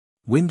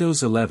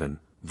Windows 11,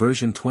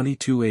 version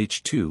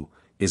 22H2,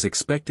 is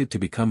expected to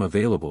become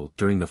available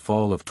during the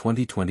fall of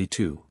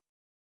 2022.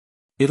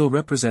 It'll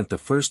represent the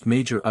first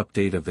major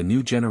update of the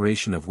new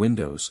generation of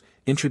Windows,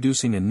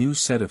 introducing a new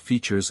set of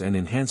features and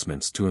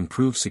enhancements to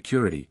improve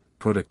security,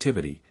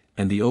 productivity,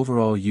 and the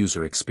overall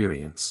user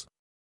experience.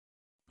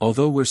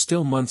 Although we're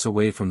still months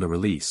away from the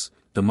release,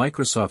 the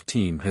Microsoft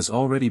team has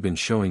already been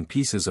showing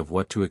pieces of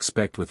what to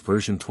expect with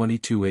version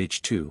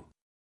 22H2.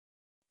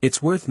 It's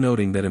worth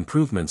noting that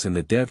improvements in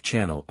the dev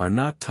channel are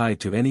not tied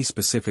to any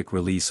specific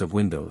release of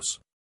Windows.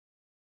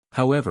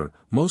 However,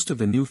 most of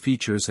the new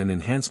features and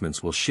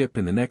enhancements will ship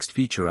in the next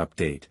feature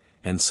update,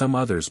 and some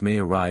others may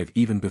arrive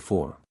even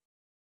before.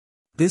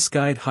 This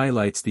guide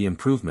highlights the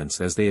improvements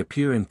as they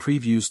appear in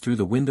previews through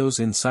the Windows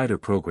Insider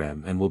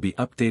program and will be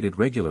updated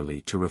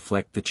regularly to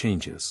reflect the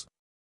changes.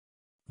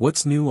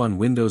 What's new on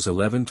Windows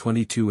 11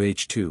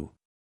 22H2?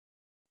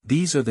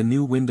 These are the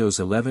new Windows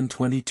 11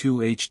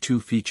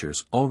 22H2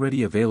 features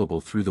already available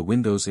through the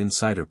Windows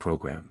Insider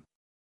program.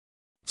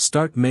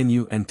 Start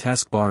menu and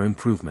taskbar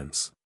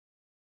improvements.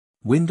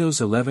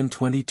 Windows 11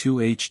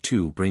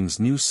 22H2 brings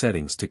new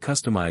settings to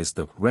customize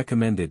the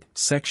Recommended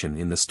section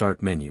in the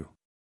Start menu.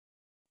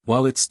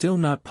 While it's still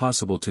not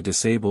possible to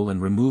disable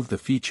and remove the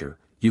feature,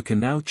 you can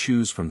now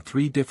choose from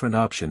 3 different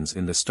options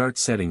in the Start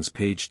Settings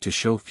page to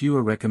show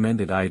fewer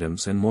recommended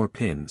items and more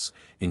pins,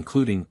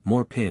 including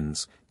More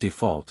Pins,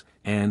 Default,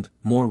 and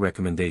More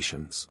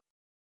Recommendations.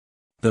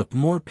 The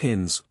More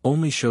Pins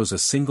only shows a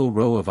single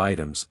row of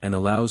items and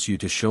allows you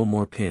to show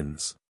more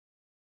pins.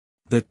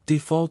 The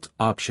Default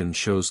option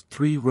shows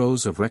 3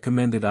 rows of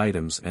recommended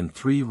items and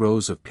 3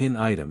 rows of pin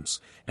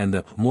items, and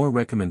the More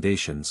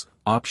Recommendations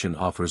option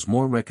offers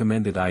more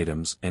recommended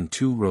items and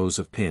 2 rows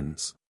of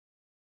pins.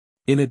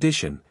 In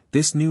addition,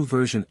 this new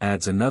version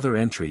adds another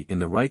entry in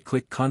the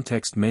right-click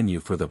context menu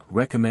for the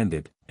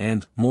Recommended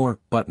and More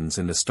buttons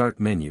in the Start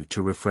menu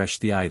to refresh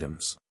the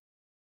items.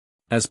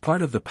 As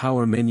part of the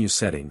Power menu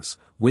settings,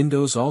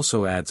 Windows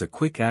also adds a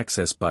quick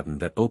access button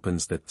that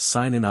opens the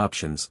Sign In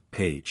Options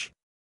page.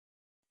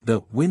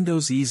 The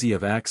Windows Easy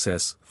of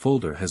Access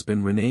folder has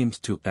been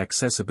renamed to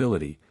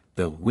Accessibility,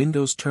 the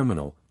Windows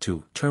Terminal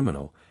to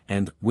Terminal,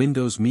 and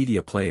Windows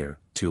Media Player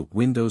to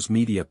Windows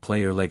Media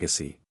Player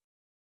Legacy.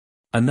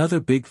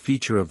 Another big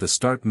feature of the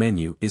Start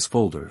menu is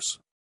folders.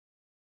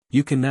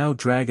 You can now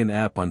drag an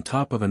app on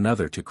top of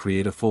another to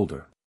create a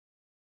folder.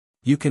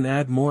 You can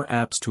add more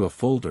apps to a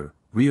folder,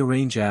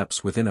 rearrange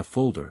apps within a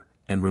folder,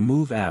 and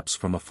remove apps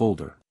from a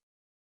folder.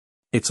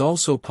 It's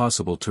also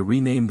possible to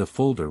rename the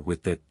folder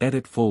with the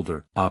Edit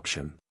Folder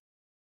option.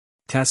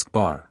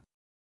 Taskbar.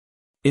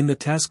 In the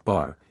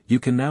taskbar, you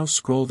can now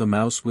scroll the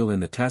mouse wheel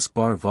in the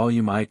taskbar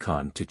volume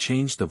icon to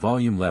change the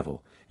volume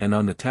level, and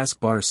on the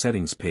taskbar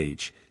settings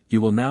page, you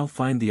will now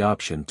find the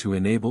option to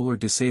enable or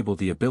disable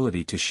the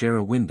ability to share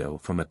a window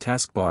from a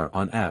taskbar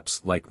on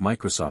apps like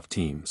Microsoft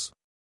Teams.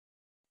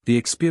 The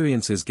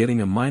experience is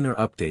getting a minor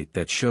update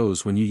that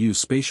shows when you use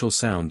Spatial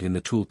Sound in the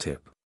tooltip.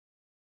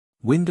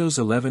 Windows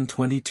 11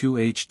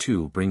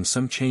 22H2 brings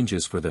some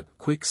changes for the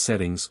Quick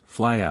Settings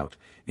flyout,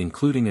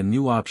 including a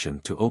new option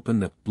to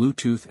open the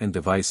Bluetooth and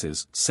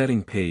Devices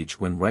setting page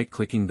when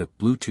right-clicking the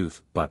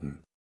Bluetooth button.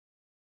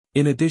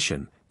 In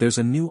addition, there's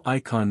a new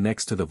icon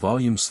next to the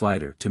volume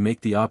slider to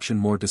make the option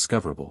more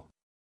discoverable.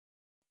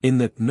 In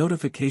the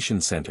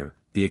Notification Center,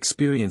 the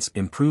experience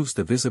improves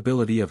the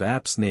visibility of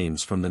apps'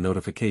 names from the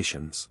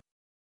notifications.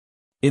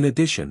 In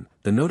addition,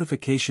 the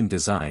notification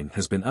design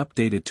has been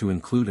updated to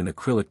include an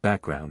acrylic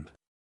background.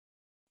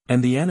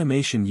 And the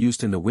animation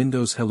used in the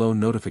Windows Hello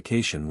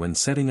notification when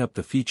setting up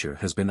the feature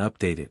has been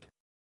updated.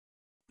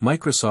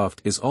 Microsoft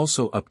is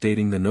also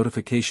updating the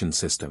notification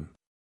system.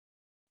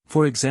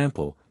 For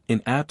example,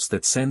 in apps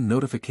that send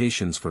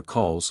notifications for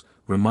calls,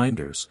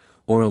 reminders,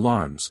 or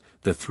alarms,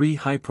 the 3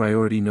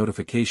 high-priority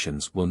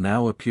notifications will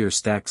now appear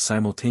stacked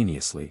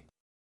simultaneously.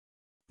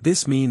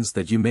 This means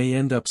that you may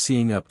end up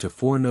seeing up to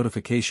 4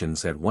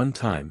 notifications at one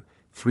time,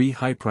 3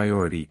 high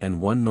priority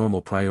and 1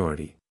 normal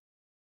priority.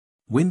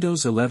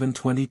 Windows 11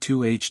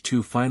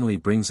 22H2 finally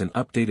brings an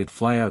updated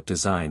flyout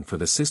design for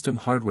the system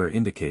hardware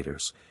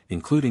indicators,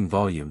 including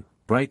volume,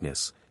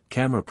 brightness,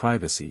 camera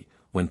privacy,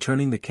 when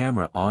turning the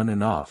camera on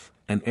and off,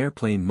 and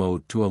airplane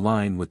mode to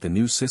align with the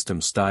new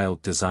system-style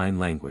design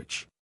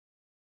language.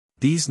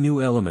 These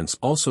new elements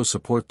also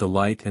support the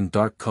light and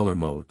dark color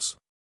modes.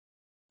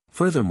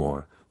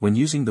 Furthermore, when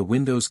using the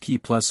Windows key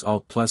plus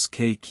Alt plus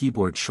K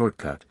keyboard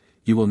shortcut,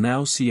 you will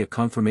now see a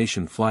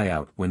confirmation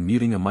flyout when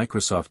muting a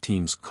Microsoft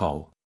Teams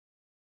call.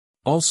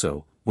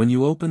 Also, when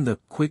you open the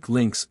Quick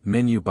Links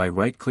menu by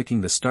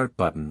right-clicking the Start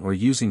button or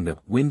using the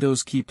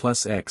Windows key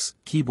plus X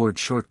keyboard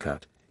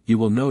shortcut, you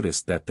will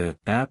notice that the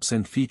Apps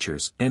and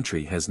Features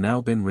entry has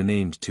now been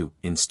renamed to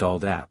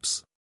Installed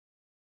Apps.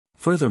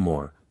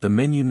 Furthermore, the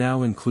menu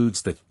now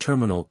includes the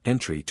Terminal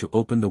entry to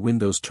open the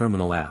Windows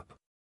Terminal app.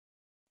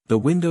 The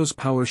Windows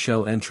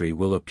PowerShell entry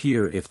will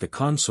appear if the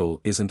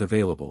console isn't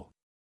available.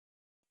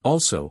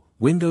 Also,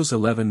 Windows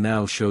 11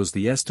 now shows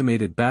the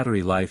estimated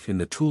battery life in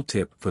the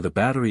tooltip for the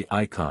battery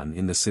icon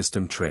in the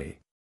system tray.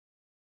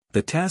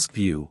 The task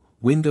view,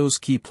 Windows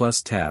key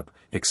plus tab,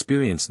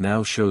 experience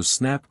now shows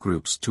snap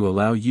groups to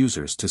allow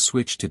users to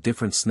switch to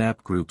different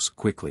snap groups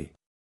quickly.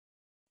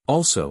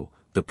 Also,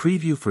 the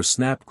preview for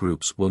snap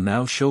groups will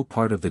now show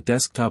part of the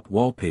desktop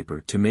wallpaper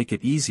to make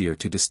it easier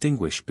to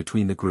distinguish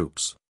between the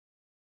groups.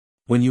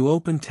 When you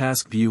open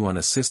Task View on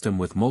a system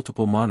with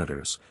multiple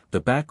monitors,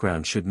 the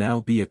background should now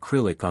be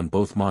acrylic on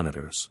both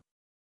monitors.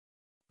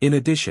 In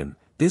addition,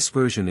 this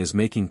version is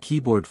making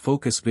keyboard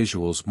focus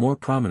visuals more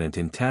prominent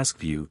in Task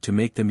View to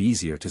make them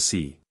easier to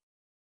see.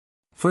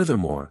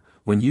 Furthermore,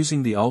 when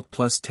using the Alt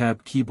plus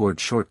Tab keyboard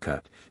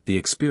shortcut, the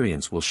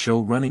experience will show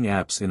running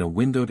apps in a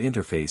windowed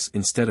interface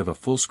instead of a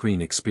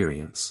full-screen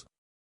experience.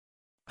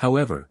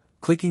 However,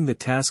 clicking the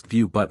Task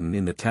View button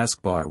in the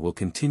taskbar will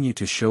continue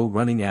to show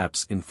running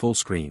apps in full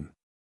screen.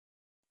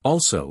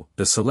 Also,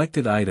 the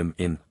selected item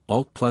in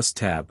Alt plus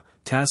Tab,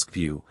 Task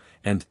View,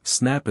 and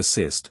Snap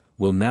Assist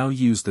will now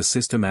use the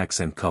system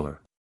accent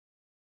color.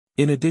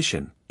 In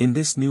addition, in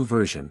this new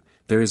version,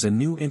 there is a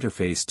new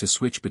interface to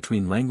switch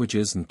between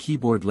languages and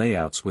keyboard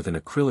layouts with an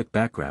acrylic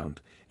background,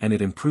 and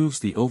it improves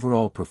the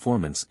overall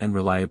performance and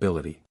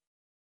reliability.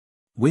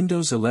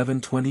 Windows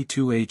 11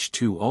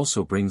 22H2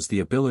 also brings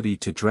the ability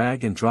to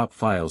drag and drop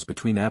files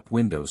between app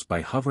windows by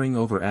hovering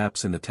over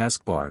apps in the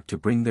taskbar to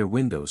bring their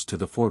windows to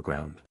the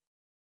foreground.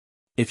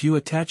 If you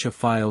attach a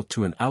file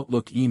to an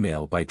Outlook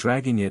email by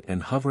dragging it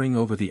and hovering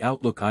over the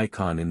Outlook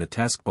icon in the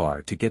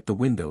taskbar to get the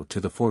window to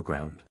the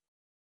foreground.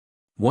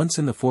 Once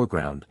in the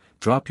foreground,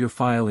 drop your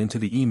file into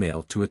the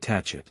email to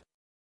attach it.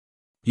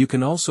 You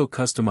can also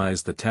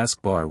customize the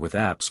taskbar with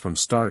apps from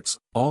Starts,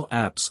 All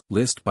Apps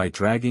list by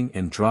dragging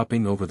and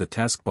dropping over the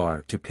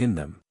taskbar to pin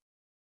them.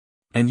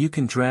 And you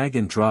can drag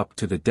and drop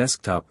to the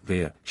desktop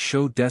via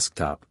Show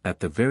Desktop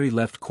at the very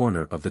left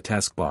corner of the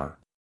taskbar.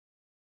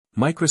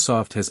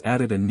 Microsoft has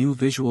added a new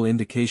visual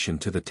indication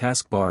to the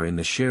taskbar in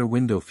the Share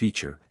Window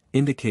feature,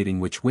 indicating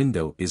which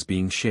window is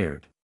being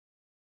shared.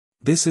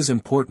 This is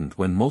important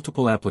when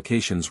multiple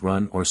applications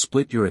run or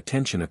split your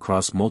attention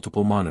across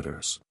multiple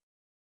monitors.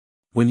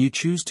 When you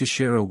choose to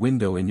share a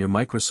window in your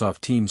Microsoft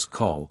Teams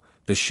call,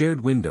 the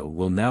shared window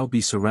will now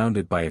be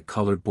surrounded by a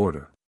colored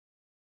border.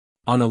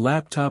 On a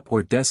laptop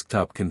or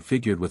desktop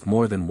configured with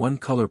more than one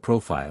color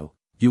profile,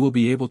 you will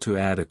be able to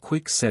add a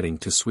quick setting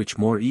to switch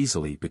more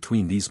easily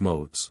between these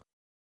modes.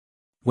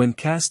 When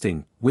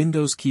casting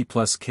Windows key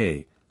plus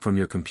K from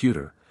your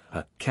computer,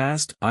 a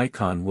cast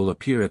icon will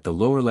appear at the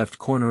lower left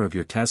corner of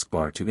your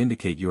taskbar to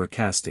indicate you are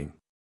casting.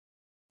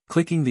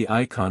 Clicking the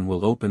icon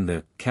will open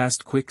the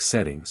Cast Quick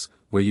settings,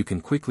 where you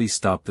can quickly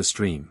stop the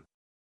stream.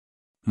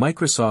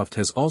 Microsoft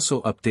has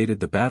also updated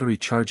the battery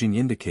charging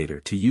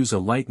indicator to use a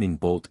lightning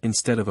bolt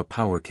instead of a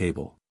power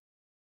cable.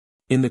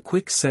 In the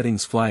Quick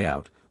Settings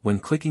flyout, when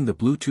clicking the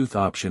Bluetooth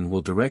option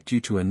will direct you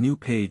to a new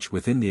page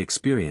within the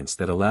experience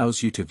that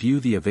allows you to view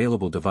the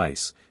available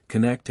device,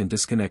 connect and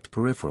disconnect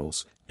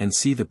peripherals, and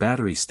see the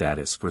battery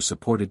status for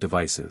supported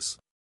devices.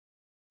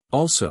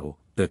 Also,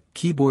 the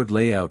Keyboard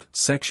Layout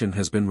section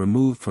has been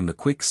removed from the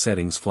Quick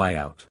Settings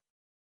flyout.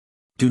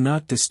 Do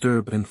Not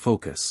Disturb and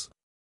Focus.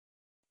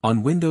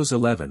 On Windows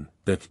 11,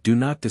 the Do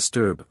Not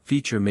Disturb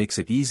feature makes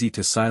it easy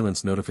to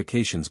silence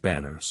notifications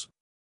banners.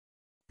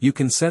 You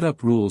can set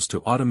up rules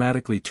to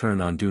automatically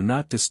turn on Do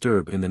Not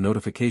Disturb in the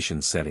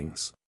notifications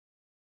settings.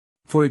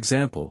 For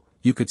example,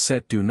 you could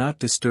set Do Not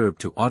Disturb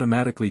to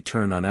automatically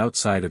turn on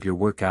outside of your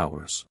work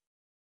hours.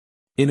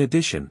 In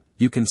addition,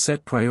 you can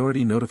set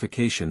priority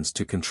notifications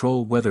to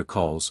control weather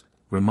calls,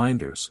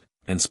 reminders,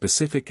 and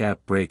specific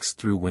app breaks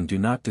through when Do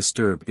Not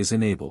Disturb is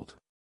enabled.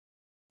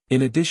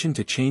 In addition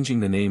to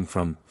changing the name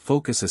from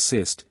Focus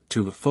Assist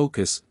to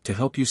Focus to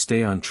help you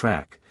stay on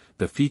track,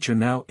 the feature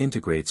now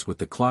integrates with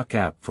the clock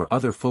app for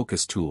other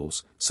focus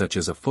tools, such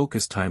as a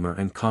focus timer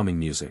and calming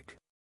music.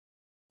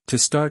 To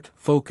start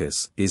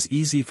Focus is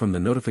easy from the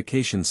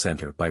Notification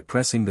Center by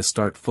pressing the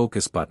Start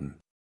Focus button.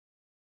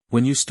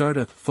 When you start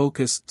a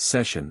focus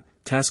session,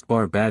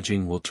 taskbar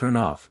badging will turn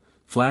off,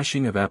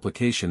 flashing of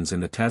applications in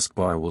the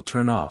taskbar will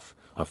turn off,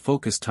 a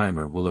focus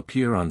timer will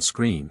appear on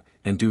screen,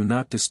 and Do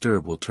Not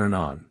Disturb will turn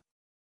on.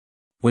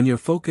 When your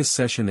focus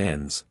session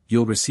ends,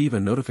 you'll receive a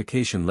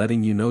notification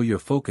letting you know your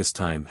focus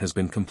time has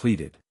been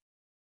completed.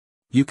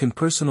 You can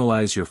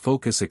personalize your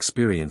focus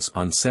experience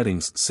on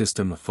Settings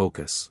System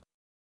Focus.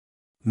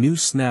 New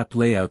Snap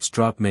Layouts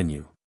drop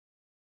menu.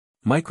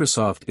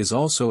 Microsoft is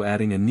also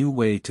adding a new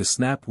way to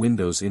snap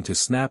windows into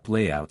snap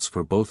layouts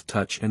for both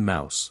touch and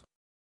mouse.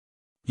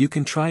 You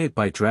can try it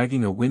by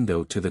dragging a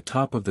window to the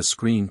top of the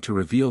screen to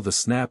reveal the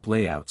snap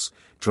layouts,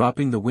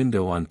 dropping the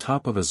window on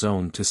top of a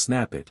zone to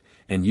snap it,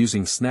 and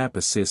using Snap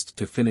Assist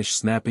to finish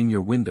snapping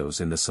your windows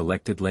in the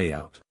selected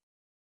layout.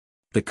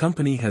 The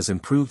company has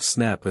improved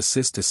Snap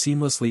Assist to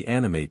seamlessly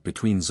animate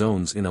between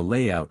zones in a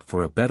layout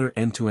for a better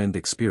end-to-end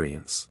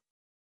experience.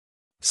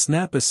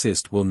 Snap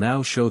Assist will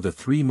now show the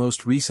 3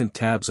 most recent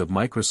tabs of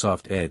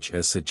Microsoft Edge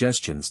as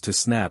suggestions to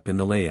snap in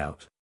the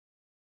layout.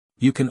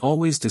 You can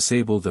always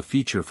disable the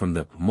feature from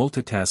the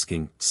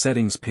Multitasking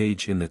Settings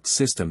page in the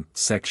System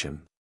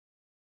section.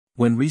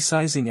 When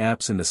resizing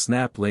apps in the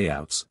Snap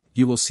layouts,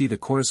 you will see the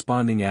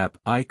corresponding app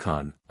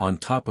icon on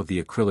top of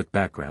the acrylic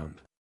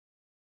background.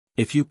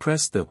 If you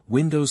press the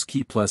Windows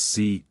key plus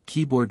Z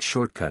keyboard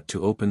shortcut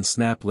to open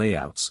Snap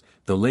Layouts,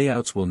 the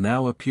layouts will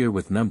now appear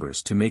with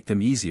numbers to make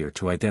them easier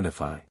to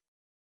identify.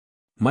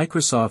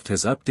 Microsoft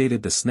has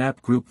updated the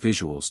Snap Group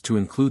visuals to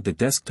include the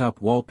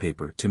desktop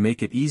wallpaper to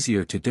make it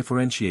easier to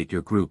differentiate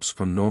your groups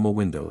from normal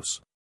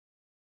windows.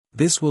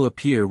 This will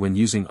appear when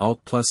using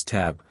Alt plus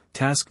Tab,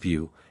 Task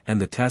View,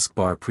 and the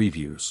Taskbar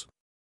previews.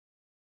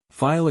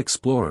 File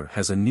Explorer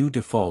has a new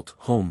default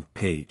Home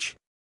page.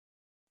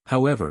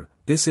 However,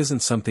 this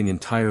isn't something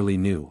entirely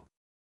new.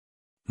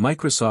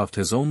 Microsoft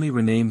has only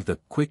renamed the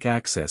Quick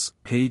Access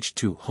page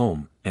to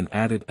Home and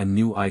added a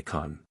new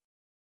icon.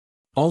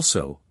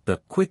 Also, the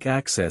Quick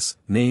Access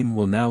name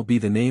will now be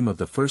the name of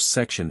the first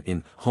section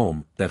in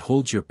Home that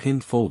holds your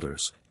pinned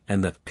folders,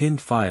 and the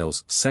Pinned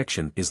Files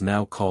section is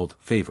now called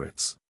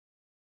Favorites.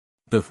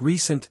 The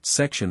Recent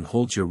section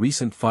holds your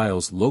recent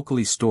files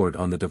locally stored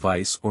on the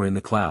device or in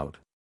the cloud.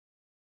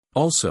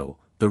 Also,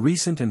 the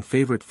Recent and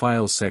Favorite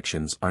Files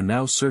sections are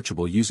now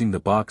searchable using the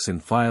box in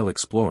File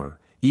Explorer,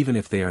 even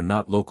if they are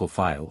not local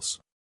files.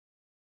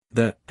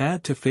 The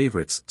Add to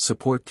Favorites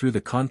support through the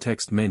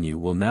context menu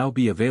will now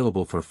be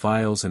available for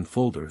files and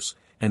folders,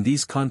 and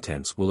these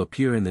contents will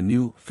appear in the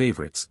new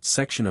Favorites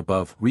section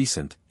above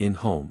Recent in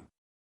Home.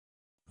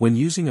 When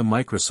using a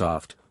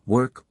Microsoft,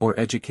 Work, or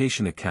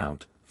Education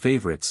account,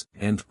 Favorites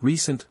and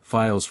Recent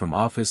files from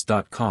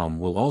Office.com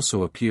will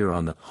also appear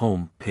on the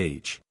Home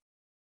page.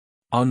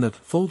 On the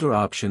Folder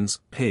Options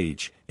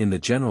page, in the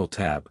General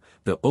tab,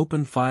 the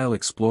Open File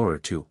Explorer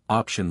to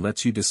option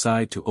lets you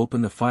decide to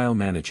open the file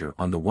manager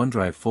on the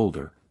OneDrive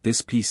folder,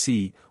 this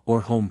PC,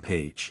 or Home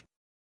page.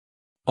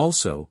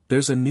 Also,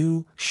 there's a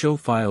new Show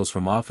Files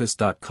from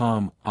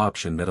Office.com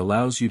option that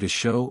allows you to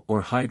show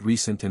or hide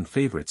recent and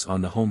favorites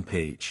on the home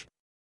page.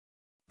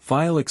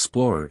 File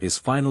Explorer is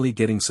finally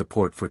getting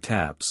support for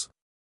tabs.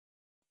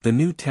 The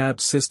new tab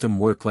system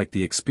works like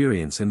the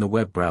experience in the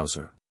web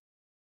browser.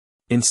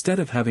 Instead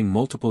of having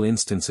multiple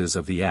instances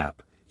of the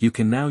app, you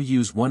can now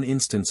use one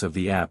instance of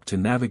the app to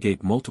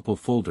navigate multiple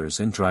folders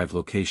and drive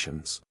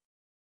locations.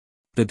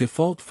 The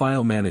default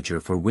file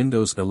manager for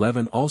Windows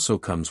 11 also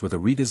comes with a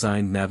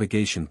redesigned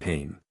navigation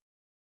pane.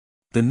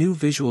 The new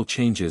visual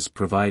changes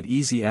provide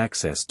easy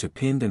access to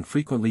pinned and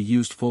frequently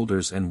used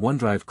folders and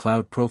OneDrive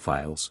cloud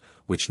profiles,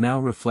 which now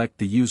reflect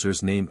the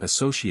user's name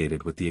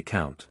associated with the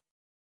account.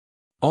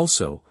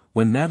 Also,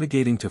 when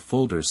navigating to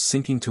folders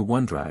syncing to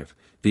OneDrive,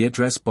 the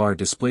address bar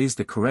displays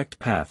the correct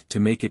path to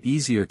make it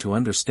easier to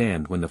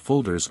understand when the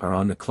folders are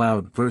on the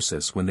cloud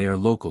versus when they are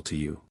local to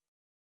you.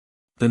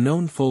 The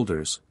known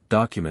folders,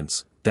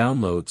 documents,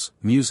 downloads,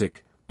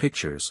 music,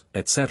 pictures,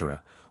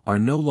 etc., are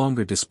no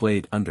longer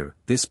displayed under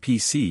this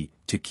PC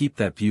to keep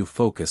that view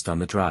focused on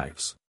the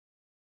drives.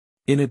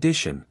 In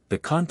addition, the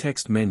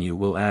context menu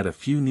will add a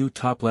few new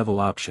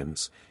top-level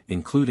options,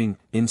 including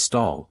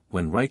Install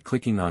when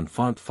right-clicking on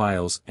font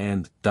files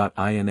and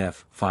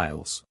 .inf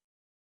files.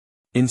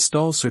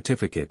 Install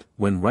certificate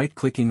when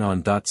right-clicking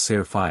on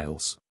 .ser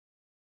files.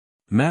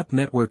 Map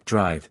network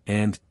drive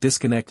and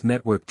disconnect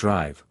network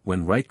drive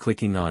when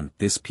right-clicking on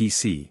this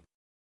PC.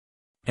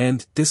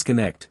 And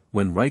disconnect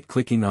when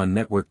right-clicking on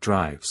network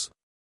drives.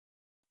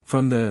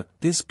 From the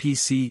This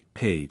PC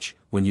page,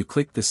 when you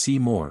click the See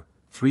More,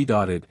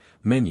 three-dotted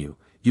menu,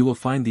 you will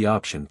find the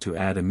option to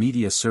add a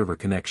media server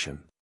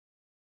connection.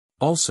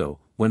 Also,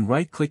 when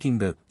right-clicking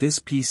the This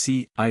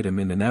PC item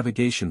in the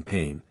navigation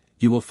pane,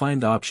 you will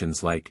find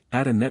options like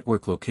Add a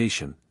network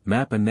location,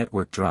 Map a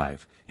network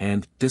drive,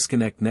 and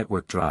Disconnect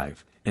network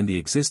drive, and the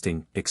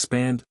existing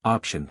Expand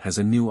option has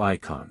a new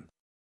icon.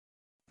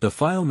 The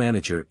file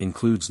manager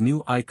includes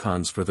new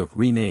icons for the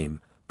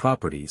Rename,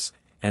 Properties,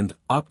 and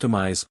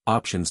Optimize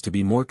options to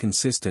be more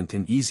consistent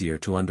and easier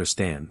to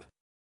understand.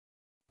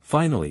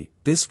 Finally,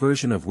 this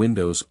version of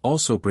Windows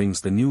also brings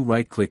the new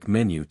right-click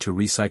menu to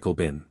Recycle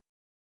Bin.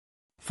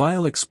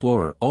 File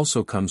Explorer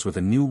also comes with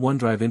a new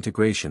OneDrive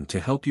integration to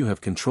help you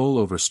have control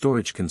over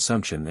storage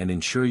consumption and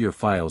ensure your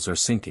files are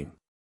syncing.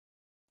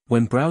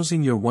 When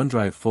browsing your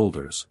OneDrive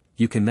folders,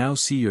 you can now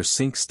see your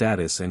sync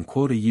status and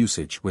quota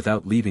usage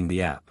without leaving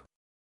the app.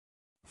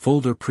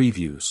 Folder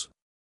Previews.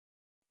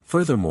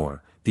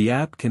 Furthermore, the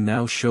app can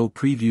now show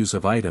previews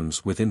of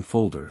items within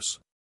folders.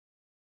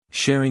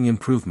 Sharing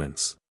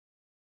improvements.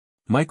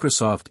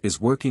 Microsoft is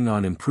working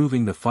on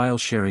improving the file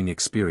sharing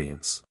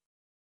experience.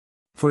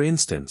 For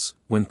instance,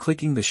 when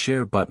clicking the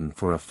Share button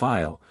for a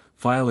file,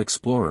 File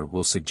Explorer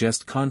will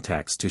suggest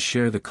contacts to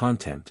share the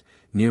content,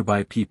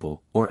 nearby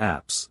people, or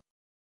apps.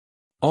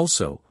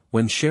 Also,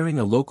 when sharing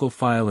a local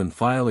file in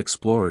File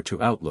Explorer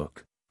to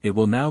Outlook, it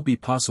will now be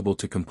possible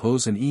to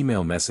compose an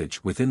email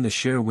message within the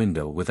Share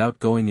window without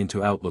going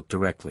into Outlook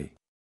directly.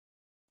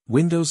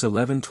 Windows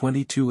 11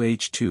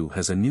 22H2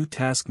 has a new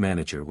task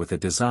manager with a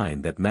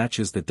design that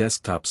matches the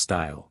desktop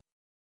style.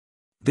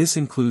 This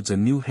includes a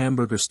new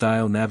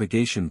hamburger-style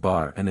navigation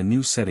bar and a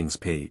new settings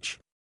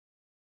page.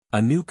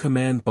 A new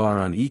command bar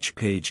on each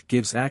page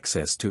gives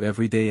access to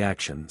everyday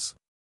actions.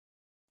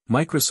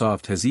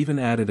 Microsoft has even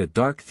added a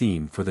dark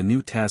theme for the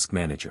new Task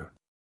Manager.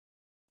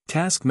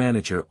 Task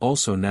Manager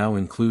also now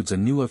includes a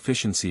new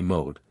efficiency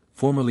mode,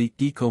 formerly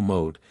Eco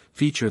Mode,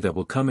 feature that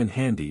will come in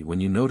handy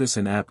when you notice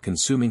an app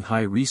consuming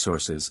high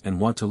resources and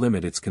want to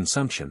limit its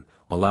consumption,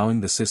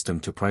 allowing the system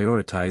to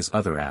prioritize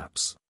other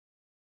apps.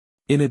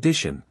 In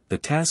addition, the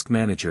Task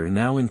Manager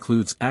now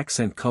includes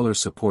accent color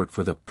support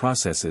for the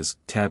Processes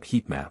tab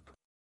heatmap.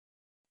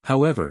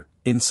 However,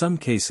 in some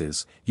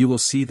cases, you will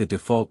see the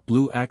default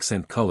blue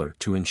accent color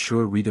to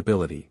ensure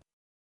readability.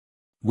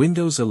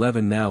 Windows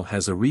 11 now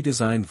has a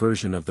redesigned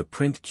version of the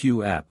Print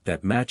Queue app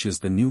that matches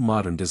the new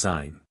modern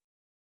design.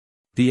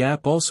 The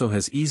app also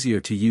has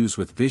easier to use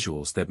with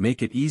visuals that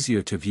make it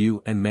easier to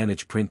view and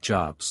manage print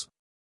jobs.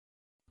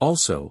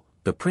 Also,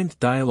 the print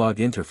dialog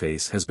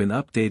interface has been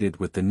updated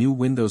with the new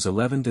Windows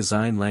 11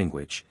 design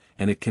language,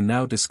 and it can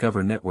now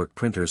discover network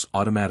printers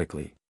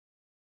automatically.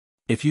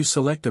 If you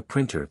select a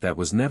printer that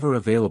was never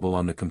available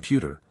on the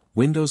computer,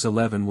 Windows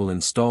 11 will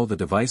install the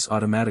device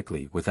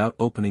automatically without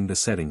opening the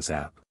Settings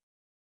app.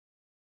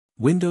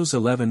 Windows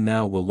 11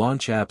 now will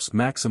launch apps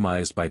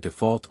maximized by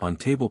default on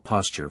table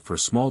posture for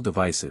small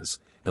devices,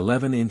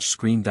 11-inch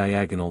screen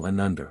diagonal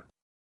and under.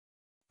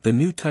 The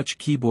new touch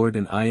keyboard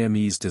and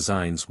IME's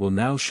designs will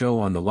now show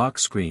on the lock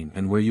screen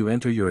and where you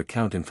enter your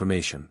account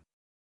information.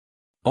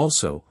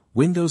 Also,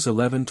 Windows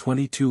 11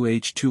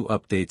 22H2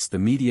 updates the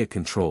media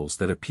controls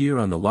that appear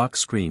on the lock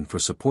screen for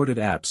supported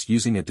apps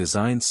using a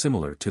design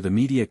similar to the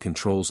media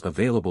controls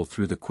available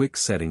through the Quick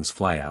Settings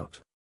flyout.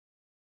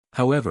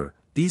 However,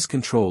 these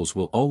controls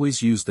will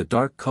always use the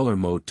dark color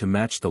mode to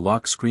match the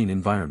lock screen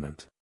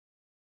environment.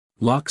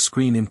 Lock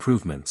screen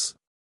improvements.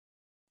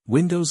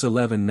 Windows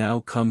 11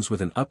 now comes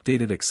with an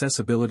updated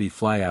accessibility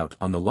flyout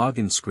on the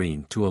login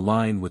screen to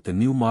align with the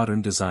new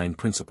modern design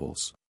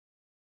principles.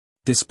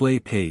 Display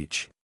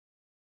page.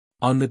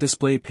 On the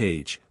display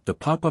page, the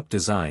pop-up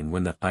design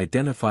when the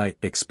Identify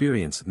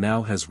experience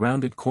now has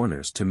rounded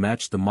corners to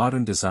match the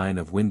modern design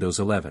of Windows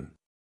 11.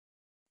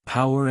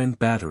 Power and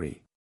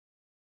battery.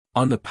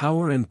 On the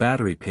power and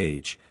battery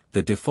page,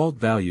 the default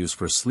values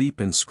for sleep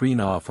and screen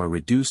off are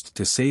reduced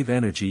to save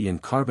energy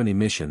and carbon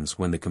emissions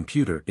when the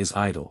computer is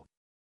idle.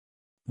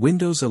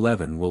 Windows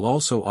 11 will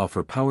also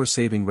offer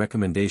power-saving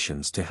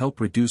recommendations to help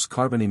reduce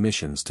carbon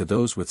emissions to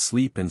those with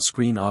sleep and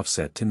screen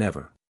offset to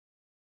never.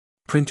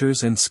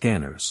 Printers and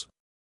scanners.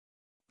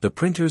 The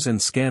Printers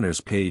and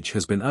Scanners page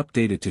has been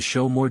updated to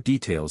show more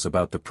details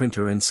about the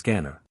printer and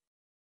scanner.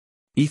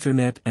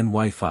 Ethernet and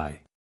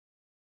Wi-Fi.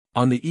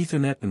 On the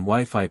Ethernet and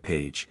Wi-Fi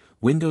page,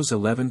 Windows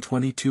 11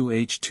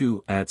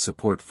 22H2 adds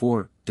support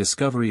for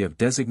discovery of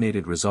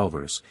designated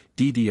resolvers,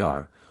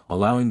 DDR,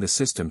 allowing the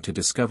system to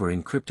discover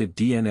encrypted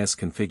DNS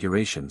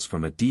configurations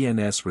from a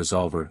DNS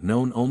resolver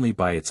known only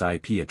by its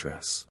IP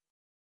address.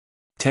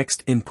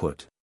 Text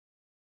input.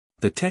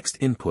 The text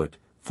input,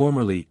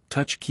 formerly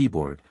Touch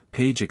Keyboard,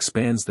 page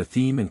expands the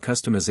theme and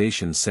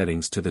customization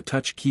settings to the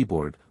Touch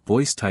Keyboard,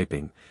 voice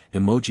typing,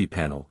 emoji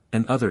panel,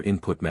 and other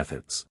input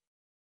methods.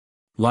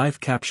 Live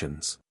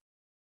Captions.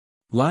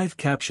 Live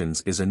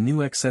Captions is a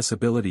new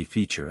accessibility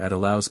feature that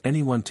allows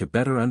anyone to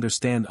better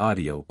understand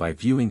audio by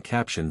viewing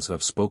captions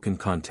of spoken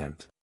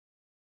content.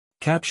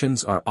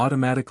 Captions are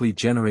automatically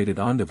generated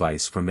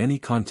on-device from any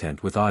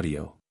content with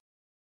audio.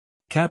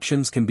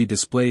 Captions can be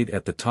displayed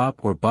at the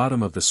top or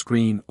bottom of the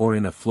screen or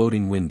in a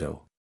floating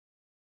window.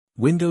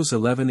 Windows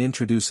 11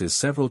 introduces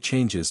several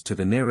changes to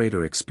the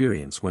narrator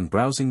experience when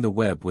browsing the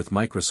web with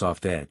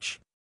Microsoft Edge.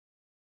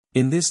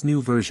 In this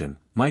new version,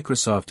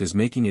 Microsoft is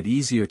making it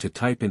easier to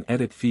type and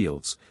edit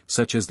fields,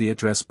 such as the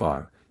address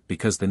bar,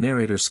 because the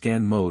narrator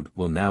scan mode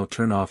will now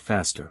turn off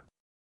faster.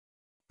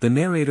 The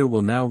narrator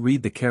will now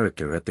read the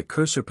character at the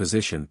cursor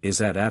position is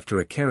at after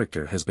a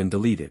character has been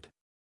deleted.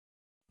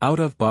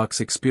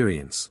 Out-of-box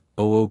experience,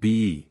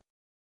 OOBE.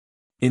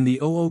 In the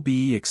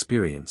OOBE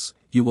experience,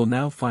 you will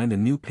now find a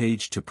new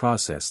page to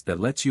process that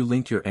lets you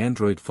link your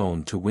Android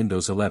phone to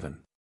Windows 11.